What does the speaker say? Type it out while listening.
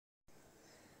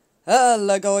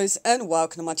Hello guys and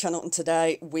welcome to my channel, and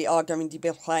today we are going to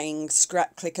be playing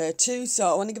Scrap Clicker 2. So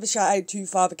I want to give a shout out to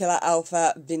Father Killer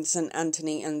Alpha, Vincent,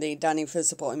 Anthony and the Danny for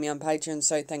supporting me on Patreon,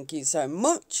 so thank you so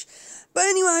much. But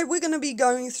anyway, we're going to be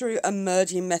going through a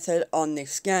merging method on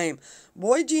this game.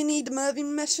 Why do you need a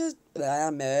merging method?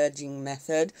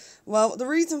 Well, the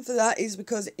reason for that is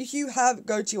because if you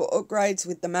go to your upgrades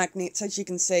with the magnets, as you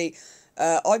can see,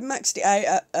 I've maxed it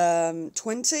out at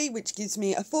 20, which gives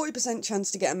me a 40% chance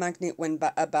to get a magnet when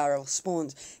a barrel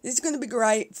spawns. This is going to be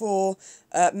great for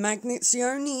magnets. The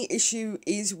only issue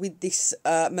is with this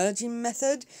merging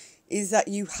method is that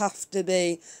you have to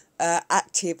be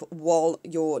active while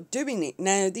you're doing it.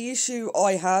 Now, the issue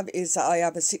I have is that I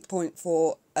have a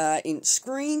 6.4 inch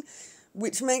screen,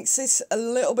 which makes this a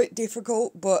little bit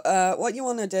difficult, but what you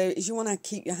want to do is you want to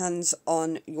keep your hands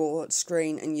on your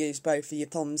screen and use both of your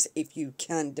thumbs if you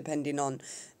can, depending on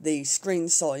the screen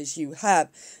size you have.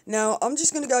 Now, I'm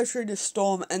just going to go through the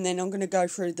storm, and then I'm going to go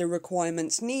through the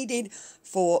requirements needed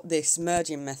for this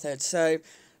merging method. So,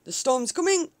 the storm's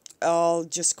coming. I'll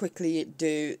just quickly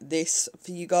do this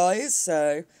for you guys.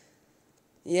 So,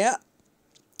 yeah.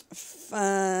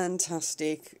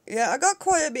 Fantastic. Yeah, I got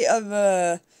quite a bit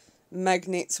of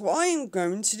magnets. What I'm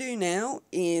going to do now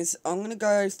is I'm going to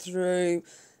go through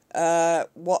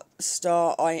what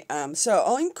star I am. So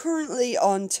I'm currently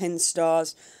on 10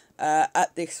 stars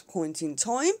at this point in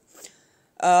time.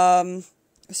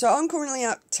 So I'm currently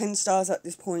at 10 stars at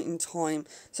this point in time.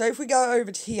 So if we go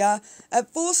over to here,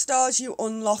 at 4 stars you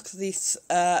unlock this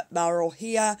barrel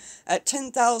here. At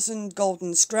 10,000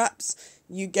 golden scraps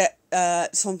you get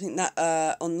something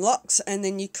that unlocks, and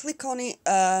then you click on it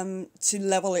to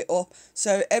level it up.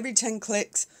 So every 10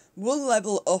 clicks will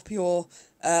level up your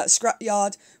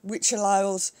scrapyard, which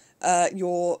allows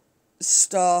your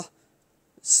stars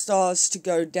to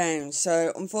go down.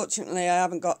 So unfortunately I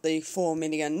haven't got the 4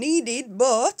 million needed,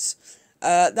 but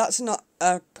that's not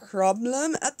a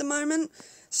problem at the moment.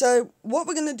 So what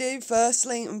we're going to do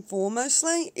firstly and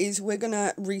foremostly is we're going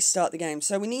to restart the game.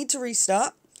 So we need to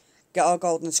restart, get our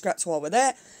golden scraps while we're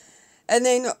there. And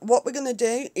then what we're going to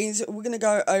do is we're going to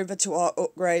go over to our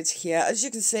upgrades here. As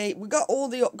you can see, we got all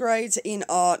the upgrades in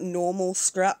our normal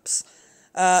scraps.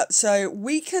 So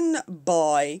we can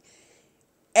buy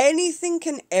anything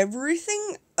and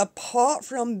everything apart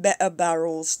from better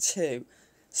barrels too.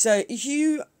 So if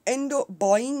you end up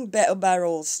buying better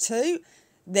barrels too,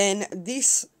 then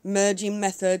this merging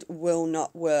method will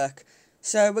not work.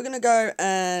 So we're going to go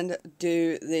and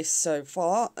do this so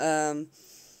far.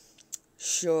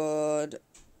 Should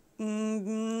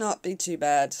not be too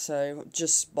bad. So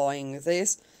just buying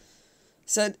this.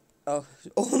 So, oh,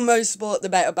 almost bought the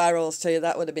better barrels too.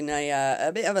 That would have been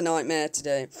a bit of a nightmare to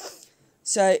do.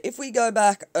 So if we go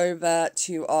back over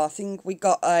to our thing, we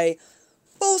got a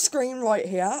full screen right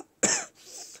here.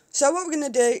 So what we're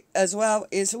going to do as well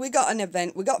is we got an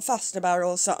event. We got faster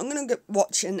barrels. So I'm going to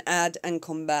watch an ad and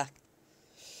come back.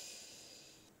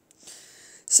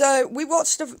 So we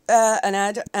watched an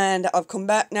ad and I've come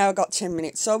back. Now I've got 10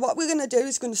 minutes. So what we're going to do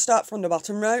is going to start from the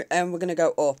bottom row and we're going to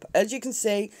go up. As you can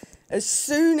see, as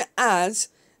soon as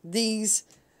these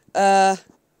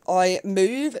I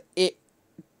move, it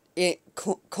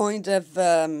kind of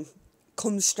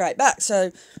comes straight back.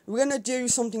 So we're going to do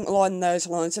something along those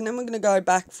lines, and then we're going to go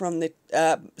back from the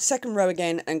second row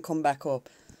again and come back up.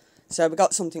 So we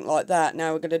got something like that.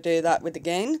 Now we're going to do that with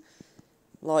again,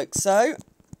 like so.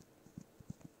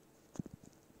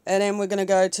 And then we're going to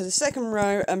go to the second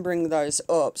row and bring those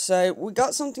up. So we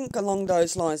got something along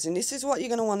those lines, and this is what you're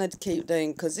going to want to keep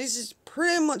doing, because this is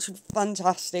pretty much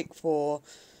fantastic for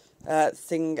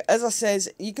thing. As I says,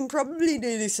 you can probably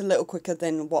do this a little quicker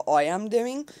than what I am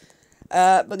doing,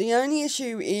 but the only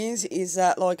issue is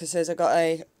that, like I says, I got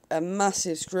a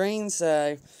massive screen,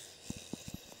 so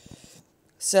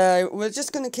we're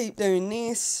just going to keep doing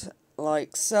this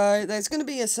like so. There's going to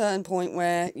be a certain point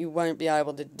where you won't be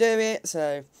able to do it,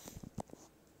 so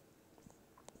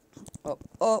up,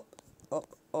 up, up,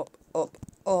 up, up,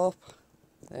 up,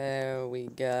 there we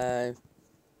go.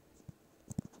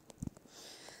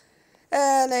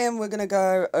 And then we're going to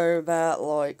go over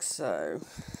like so.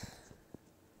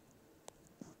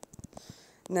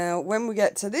 Now, when we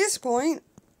get to this point,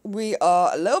 we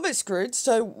are a little bit screwed.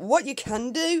 So what you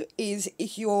can do is,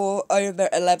 if you're over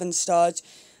 11 stars,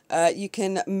 you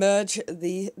can merge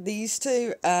these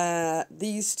two,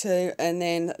 and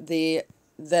then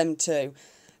them two.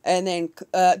 And then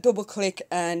double click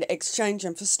and exchange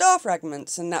them for star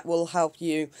fragments, and that will help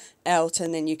you out,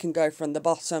 and then you can go from the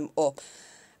bottom up.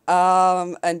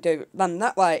 And do them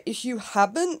that way. If you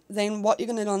haven't, then what you're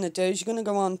going to want to do is you're going to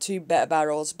go on to Better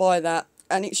Barrels, buy that,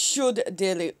 and it should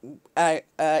deal it out,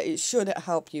 it should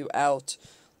help you out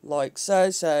like so.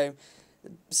 So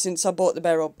since I bought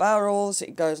the barrels,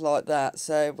 it goes like that.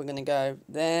 So we're going to go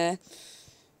there,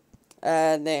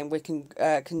 and then we can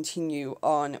continue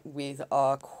on with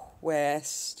our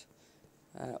quest.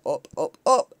 Up, up,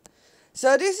 up.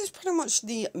 So this is pretty much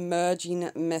the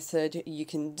merging method you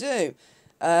can do.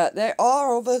 There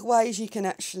are other ways you can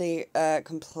actually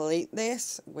complete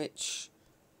this, which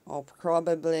I'll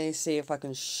probably see if I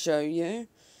can show you.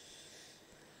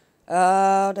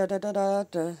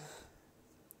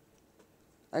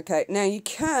 Okay, now you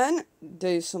can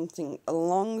do something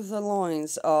along the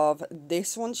lines of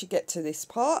this once you get to this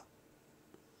part.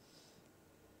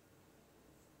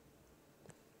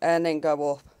 And then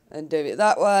go up and do it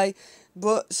that way.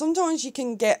 But sometimes you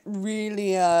can get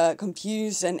really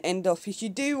confused and end up, if you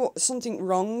do something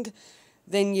wrong,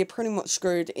 then you're pretty much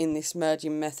screwed in this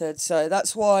merging method. So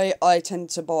that's why I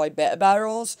tend to buy better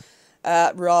barrels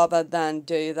rather than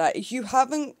do that.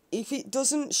 If it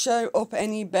doesn't show up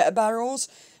any better barrels,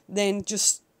 then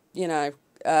just, you know,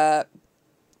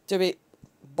 do it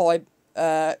by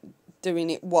doing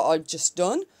it what I've just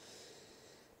done.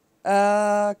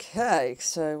 Okay,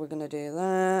 so we're gonna do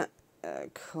that.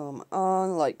 Come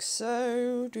on, like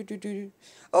so.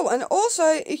 Oh, and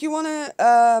also, if you wanna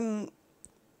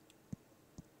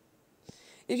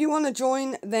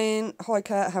join, then hi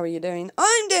Kat, how are you doing?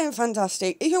 I'm doing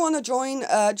fantastic. If you wanna join,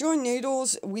 join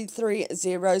Noodles with 3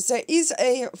 zeros. There is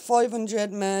a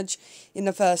 500 merge in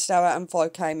the first hour and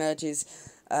 5k merges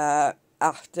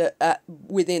after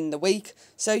within the week.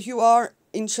 So if you are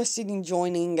interested in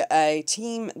joining a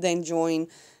team, then join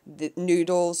the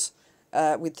Noodles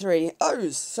with 3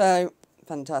 O's. So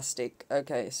fantastic.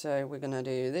 Okay, so we're gonna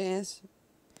do this.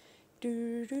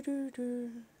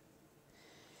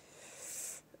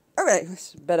 Okay,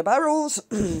 better barrels.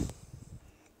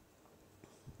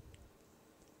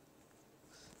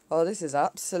 Oh, this is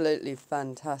absolutely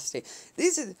fantastic.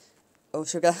 This is... Oh,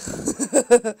 sugar.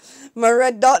 My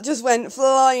red dot just went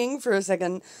flying for a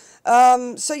second.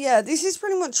 So yeah, this is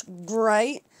pretty much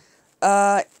great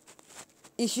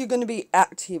if you're going to be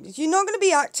active. If you're not going to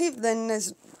be active, then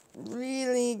there's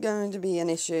really going to be an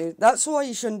issue. That's why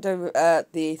you shouldn't do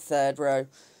the third row.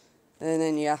 And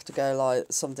then you have to go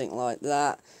like something like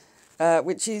that.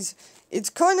 Which is, it's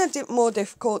kind of more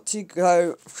difficult to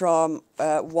go from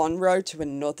one row to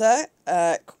another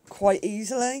quite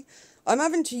easily. I'm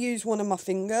having to use one of my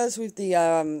fingers with the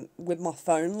with my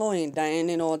phone lying down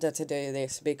in order to do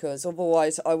this, because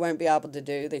otherwise I won't be able to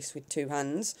do this with 2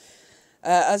 hands.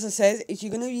 As I said, if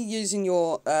you're going to be using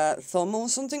your thumb or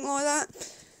something like that,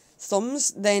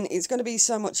 then it's going to be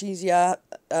so much easier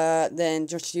than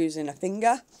just using a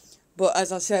finger. But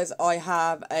as I said, I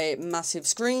have a massive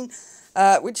screen,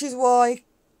 which is why...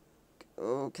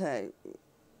 Okay.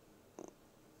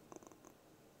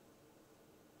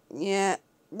 Yeah.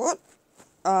 What?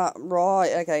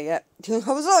 Right, okay, yeah.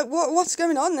 I was like, what's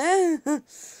going on there?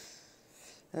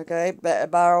 Okay, better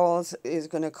barrels is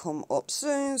going to come up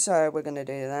soon, so we're going to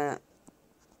do that.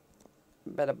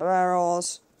 Better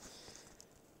barrels.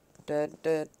 Da,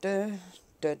 da, da,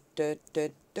 da, da, da,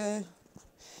 da.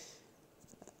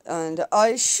 And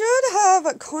I should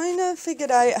have kind of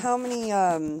figured out how many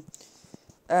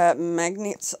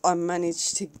magnets I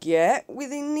managed to get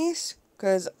within this,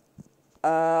 because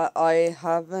I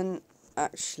haven't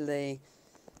actually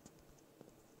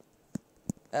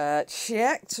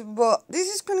checked, but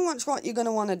this is pretty much what you're going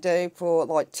to want to do for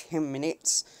like 10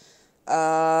 minutes.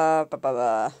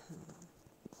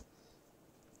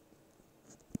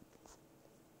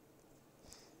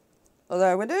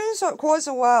 Although we're doing quite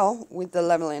so well with the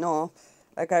leveling up.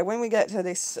 Okay, when we get to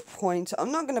this point,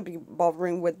 I'm not going to be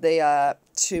bothering with the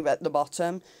 2 at the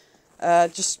bottom.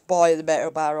 Just buy the better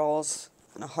barrels,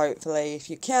 and hopefully if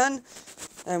you can,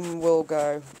 then we'll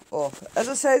go up. As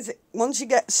I said, once you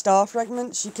get star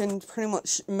fragments, you can pretty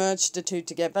much merge the 2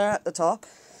 together at the top,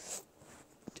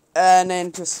 and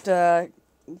then just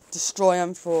destroy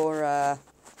them for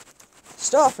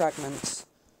star fragments.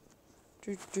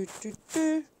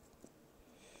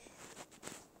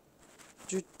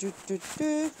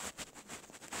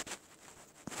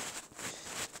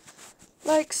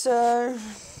 Like so.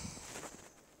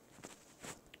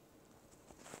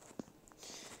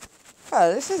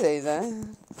 Oh, this is easy.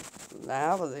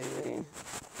 That was easy.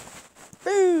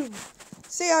 Boom!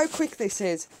 See how quick this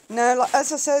is. Now, like,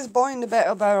 as I said, buying the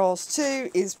better barrels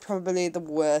too is probably the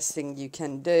worst thing you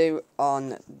can do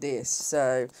on this.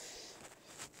 So,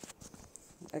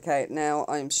 okay, now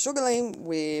I'm struggling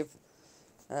with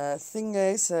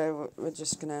thingy, so we're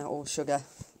just gonna all sugar.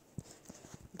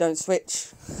 Don't switch.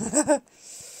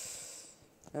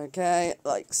 Okay,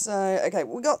 like so. Okay,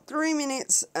 we got 3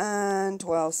 minutes and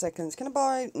 12 seconds. Can I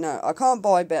buy? No, I can't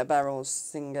buy better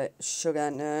barrels.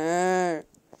 Sugar, no.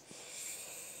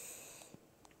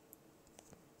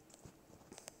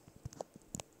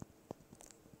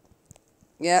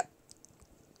 Yep.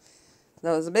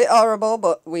 That was a bit horrible,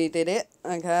 but we did it.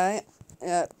 Okay.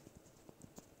 Yep.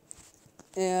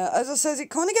 Yeah, as I says, it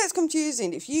kind of gets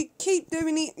confusing. If you keep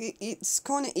doing it, it's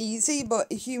kind of easy, but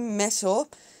if you mess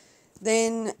up,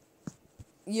 then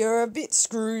you're a bit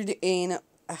screwed in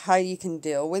how you can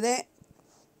deal with it.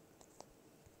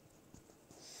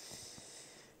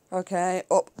 Okay,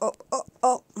 up, up, up,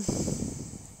 up.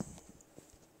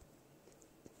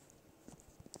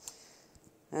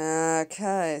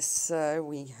 Okay, so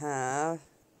we have...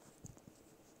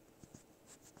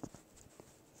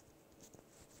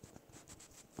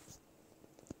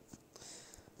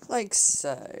 like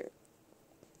so.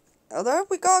 Although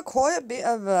we got quite a bit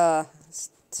of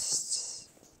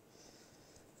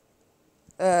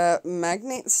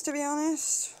magnets, to be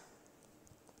honest.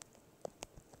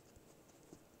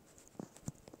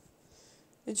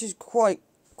 Which is quite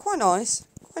nice.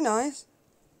 Quite nice.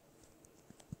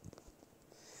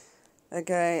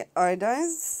 Okay, I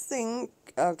don't think...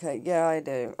 okay, yeah, I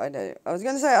do. I was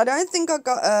going to say, I don't think I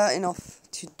got enough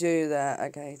to do that.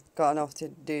 Okay, got enough to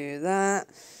do that.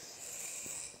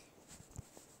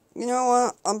 You know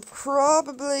what? I'm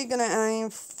probably going to aim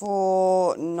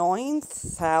for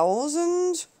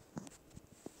 9,000.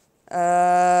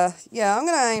 Yeah, I'm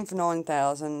going to aim for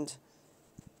 9,000.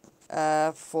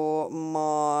 For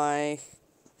my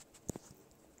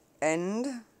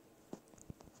end.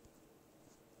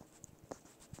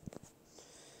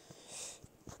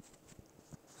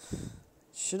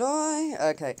 Should I?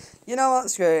 Okay. You know what?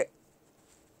 Screw it.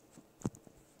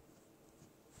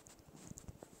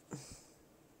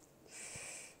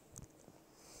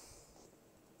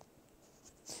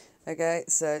 Okay,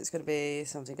 so it's going to be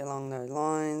something along those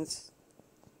lines.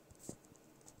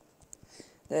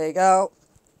 There you go.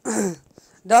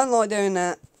 Don't like doing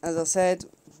that, as I said.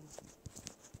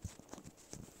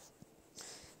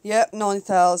 Yep,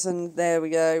 9,000. There we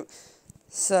go.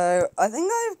 So, I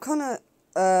think I've kind of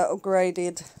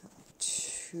upgraded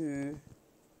to...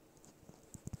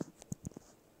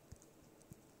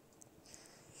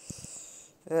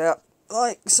 yeah,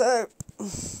 like so.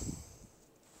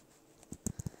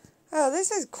 Oh,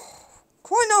 this is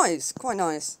quite nice, quite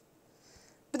nice.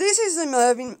 But this is the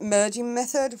merging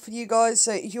method for you guys,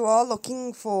 so if you are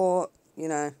looking for, you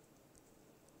know,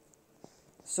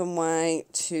 some way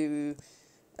to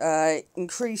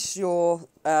increase your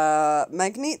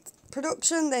magnet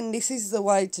production, then this is the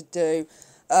way to do.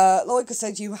 Like I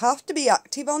said, you have to be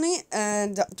active on it,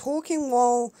 and talking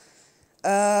while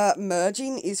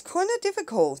merging is kind of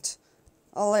difficult.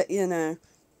 I'll let you know.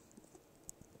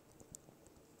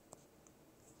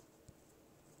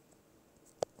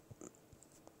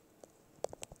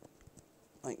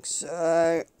 Like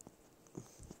so.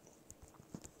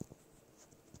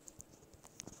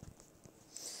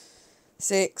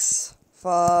 Six,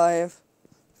 5,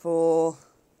 4,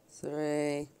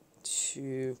 3,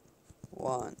 2,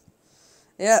 1.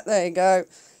 Yeah, there you go.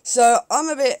 So I'm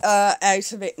a bit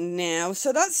out of it now.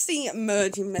 So that's the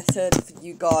merging method for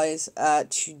you guys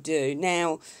to do.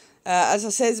 Now, as I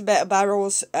said, better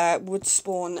barrels would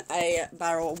spawn a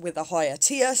barrel with a higher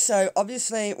tier. So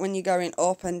obviously when you're going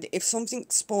up, and if something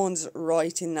spawns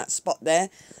right in that spot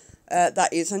there,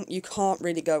 that isn't, you can't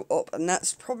really go up. And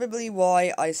that's probably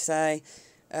why I say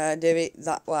do it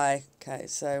that way. Okay,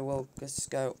 so we'll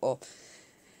just go up.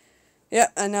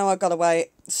 Yeah, and now I've got to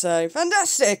wait. So,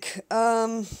 fantastic.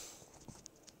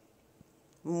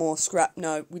 More scrap.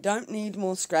 No, we don't need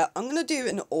more scrap. I'm going to do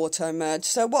an auto merge.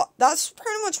 So, that's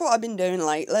pretty much what I've been doing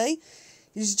lately.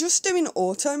 Is just doing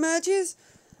auto merges.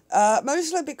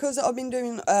 Mostly because I've been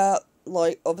doing,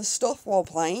 like, other stuff while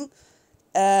playing.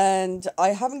 And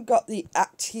I haven't got the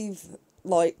active,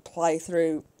 like,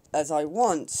 playthrough as I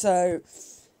want. So,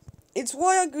 it's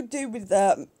why I could do with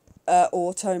the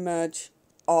auto merge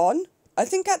on. I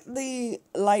think at the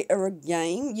later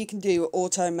game, you can do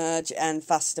auto merge and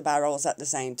faster barrels at the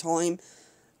same time.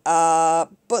 But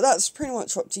that's pretty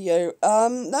much up to you.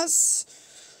 That's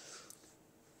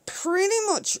pretty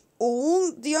much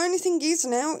all. The only thing is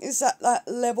now is that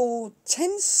level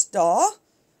 10 star,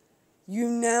 you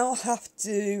now have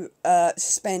to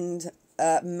spend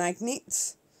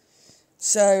magnets.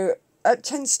 So at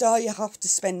 10 star, you have to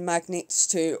spend magnets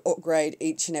to upgrade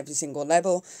each and every single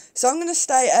level. So I'm going to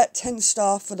stay at 10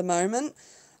 star for the moment,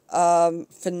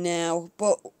 for now.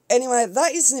 But anyway,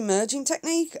 that is the merging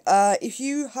technique. If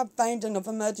you have found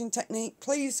another merging technique,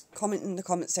 please comment in the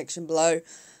comment section below.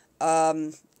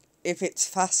 if it's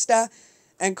faster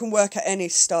and can work at any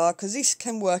star, because this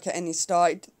can work at any star.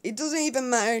 It doesn't even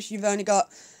matter if you've only got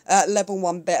level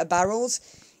 1 better barrels.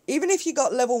 Even if you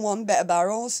got level 1 better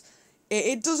barrels,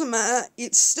 it doesn't matter.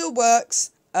 It still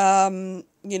works. You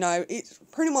know, it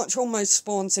pretty much almost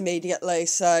spawns immediately,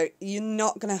 so you're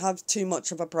not going to have too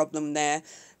much of a problem there.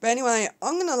 But anyway,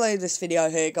 I'm going to leave this video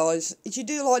here, guys. If you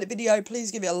do like the video,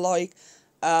 please give it a like.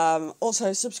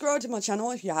 Also, subscribe to my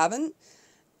channel if you haven't.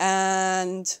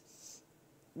 And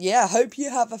yeah, hope you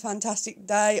have a fantastic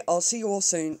day. I'll see you all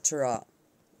soon. Ta-ra.